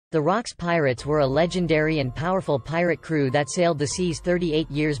The Rock's pirates were a legendary and powerful pirate crew that sailed the seas 38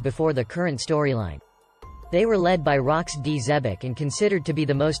 years before the current storyline. They were led by Gol D Xebec and considered to be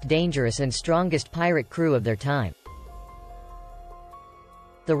the most dangerous and strongest pirate crew of their time.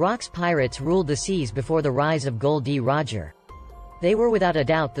 The Rock's pirates ruled the seas before the rise of Gol D. They were without a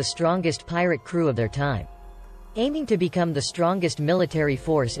doubt the strongest pirate crew of their time. Aiming to become the strongest military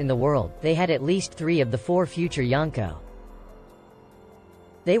force in the world, they had at least 3 of the 4 future Yonko.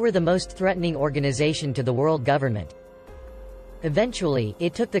 They were the most threatening organization to the world government. Eventually,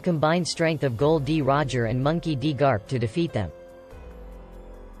 it took the combined strength of Gol D. and Monkey D. Garp to defeat them.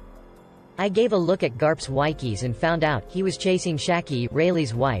 I gave a look at Garp's wikies and found out he was chasing Shakky,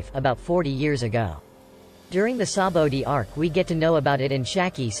 Rayleigh's wife, about 40 years ago. During the Sabaody Arc we get to know about it, and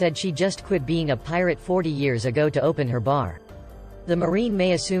Shakky said she just quit being a pirate 40 years ago to open her bar. The Marine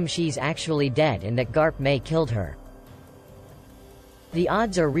may assume she's actually dead and that Garp may killed her. The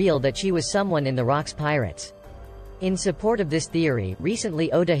odds are real that she was someone in the Rock's pirates. In support of this theory, recently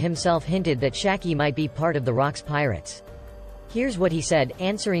Oda himself hinted that Shakky might be part of the Rock's pirates. Here's what he said,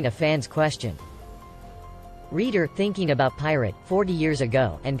 answering a fan's question. Reader, thinking about pirate, 40 years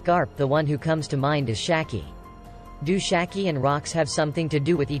ago, and Garp, the one who comes to mind is Shakky. Do Shakky and Rocks have something to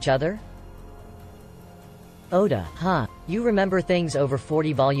do with each other? Oda, you remember things over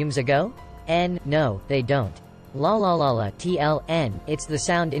 40 volumes ago? No, they don't. La la la la, TLN, it's the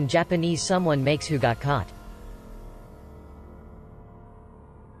sound in Japanese someone makes who got caught.